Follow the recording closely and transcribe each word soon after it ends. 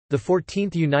The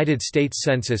 14th United States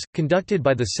Census, conducted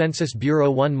by the Census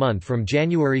Bureau 1 month from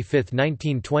January 5,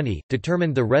 1920,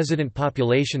 determined the resident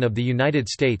population of the United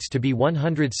States to be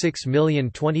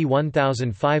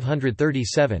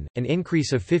 106,021,537, an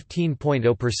increase of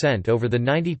 15.0% over the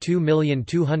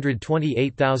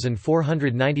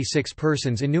 92,228,496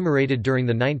 persons enumerated during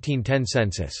the 1910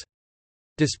 census.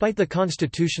 Despite the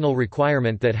constitutional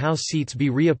requirement that House seats be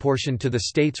reapportioned to the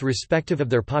states respective of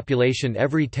their population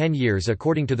every 10 years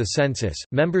according to the census,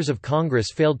 members of Congress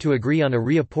failed to agree on a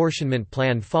reapportionment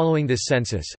plan following this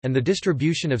census, and the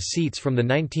distribution of seats from the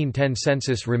 1910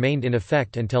 census remained in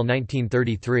effect until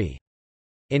 1933.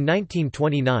 In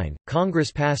 1929,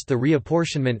 Congress passed the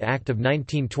Reapportionment Act of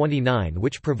 1929,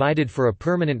 which provided for a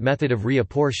permanent method of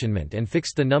reapportionment and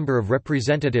fixed the number of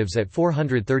representatives at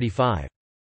 435.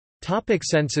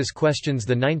 Census questions.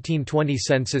 The 1920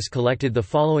 census collected the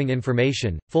following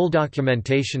information. Full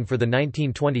documentation for the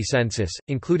 1920 census,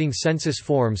 including census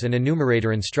forms and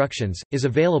enumerator instructions, is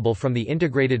available from the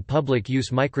Integrated Public Use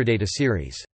Microdata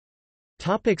series.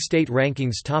 State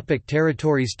rankings.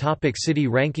 Territories. City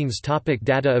rankings.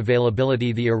 Data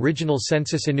availability. The original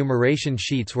census enumeration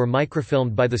sheets were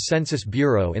microfilmed by the Census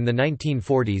Bureau in the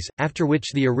 1940s, after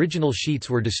which the original sheets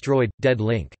were destroyed. Dead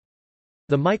link.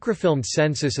 The microfilmed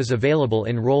census is available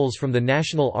in rolls from the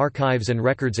National Archives and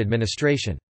Records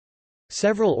Administration.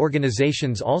 Several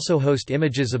organizations also host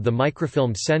images of the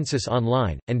microfilmed census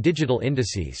online, and digital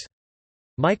indices.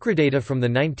 Microdata from the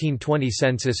 1920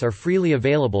 census are freely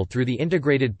available through the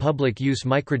Integrated Public Use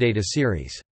Microdata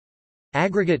series.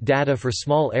 Aggregate data for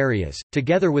small areas,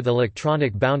 together with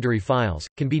electronic boundary files,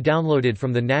 can be downloaded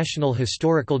from the National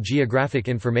Historical Geographic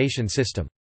Information System.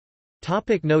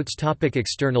 Notes.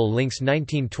 External links.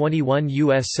 1921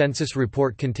 U.S. Census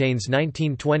Report contains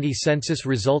 1920 census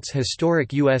results.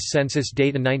 Historic U.S. Census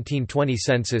data. 1920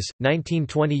 Census,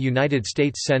 1920 United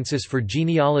States Census for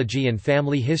Genealogy and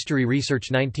Family History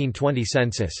Research. 1920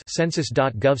 Census,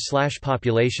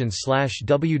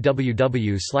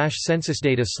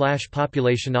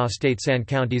 census.gov/population/www/censusdata/population of states and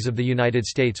counties of the United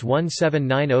States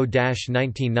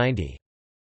 1790-1990.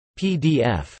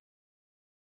 PDF